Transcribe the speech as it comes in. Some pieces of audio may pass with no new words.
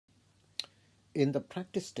In the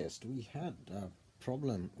practice test, we had a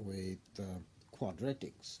problem with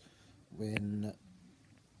quadratics when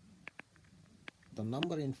the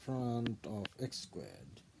number in front of x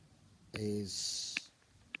squared is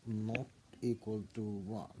not equal to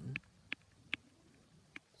 1.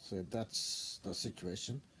 So that's the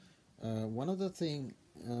situation. One other thing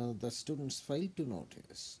the students fail to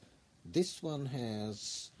notice, this one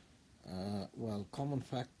has well, common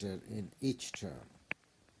factor in each term.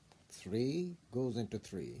 3 goes into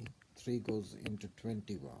 3, 3 goes into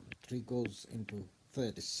 21, 3 goes into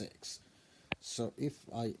 36. So if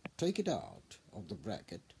I take it out of the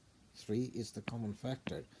bracket, 3 is the common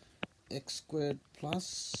factor. X squared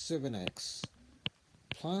plus 7x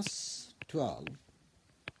plus 12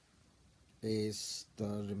 is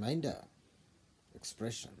the remainder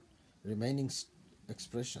expression, remaining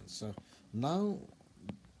expression. So now,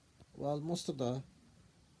 well, most of the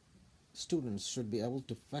students should be able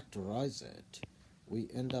to factorize it. We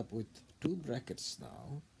end up with two brackets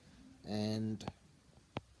now, and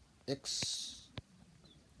x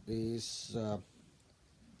is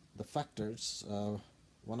the factors,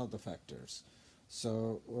 one of the factors.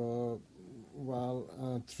 So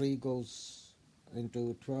while 3 goes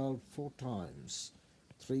into 12 4 times,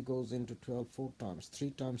 3 goes into 12 4 times, 3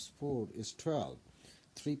 times 4 is 12,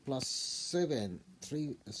 3 plus 7,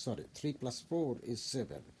 3 plus 4 is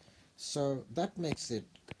 7. So that makes it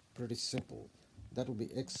pretty simple. That will be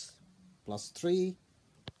x plus 3,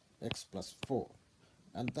 x plus 4.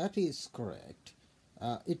 And that is correct.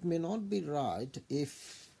 It may not be right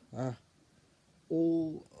if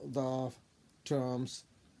all the terms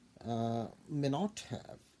may not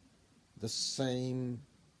have the same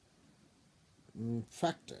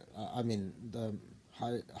factor. I mean, the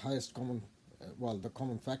highest common, well, the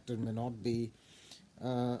common factor may not be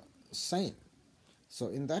same. So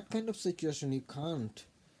in that kind of situation, you can't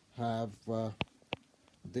have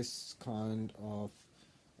this kind of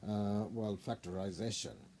well,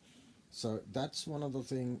 factorization. So that's one of the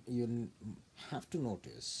things you have to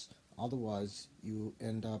notice. Otherwise, you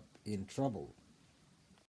end up in trouble.